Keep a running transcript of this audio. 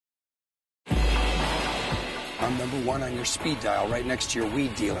I'm #1 on your speed dial right next to your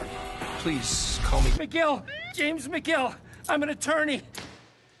weed dealer. Please call me McGill! James McGill! I'm an attorney!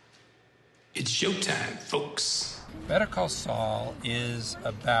 It's showtime, folks. Better Call Saul is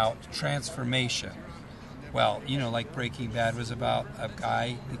about transformation. Well, you know, like Breaking Bad was about a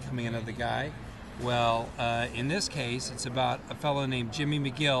guy becoming another guy. Well, in this case, it's about a fellow named Jimmy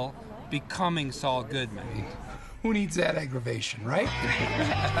McGill becoming Saul Goodman. Who needs that aggravation, right?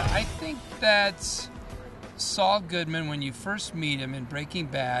 I think that Saul Goodman, when you first meet him in Breaking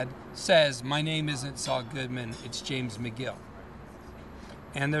Bad, says, "My name isn't Saul Goodman, it's James McGill."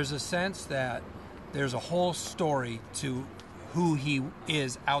 And there's a sense that there's a whole story to who he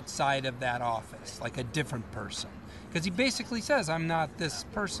is outside of that office, like a different person. Because he basically says, I'm not this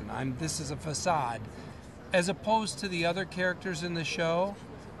person, this is a facade. As opposed to the other characters in the show,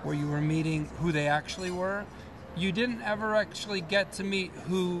 where you were meeting who they actually were, you didn't ever actually get to meet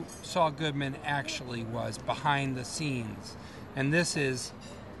who Saul Goodman actually was behind the scenes. And this is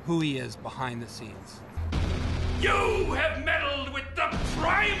who he is behind the scenes. You have meddled with the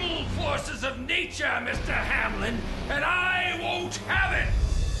primal forces of nature, Mr. Hamlin, and I won't have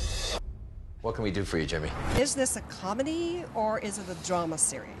it! What can we do for you, Jimmy? Is this a comedy or is it a drama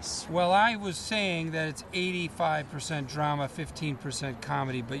series? Well, I was saying that it's 85% drama, 15%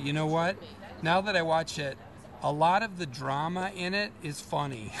 comedy, but you know what? Now that I watch it, a lot of the drama in it is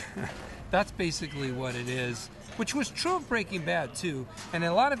funny. That's basically what it is, which was true of Breaking Bad, too. And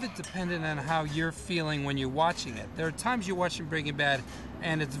a lot of it depended on how you're feeling when you're watching it. There are times you're watching Breaking Bad,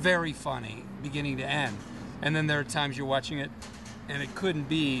 and it's very funny, beginning to end. And then there are times you're watching it, and it couldn't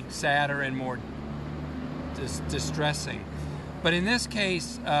be sadder and more distressing. But in this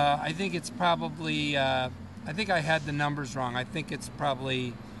case, I think it's probably, I think I had the numbers wrong. I think it's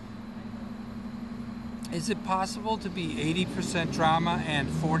probably... Is it possible to be 80% drama and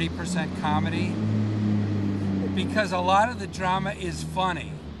 40% comedy? Because a lot of the drama is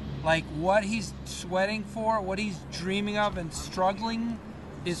funny. Like what he's sweating for, what he's dreaming of and struggling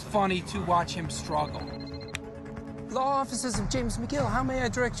is funny to watch him struggle. Law offices of James McGill, how may I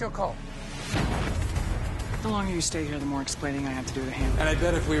direct your call? The longer you stay here, the more explaining I have to do to him. And I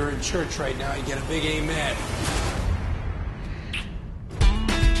bet if we were in church right now, I'd get a big amen.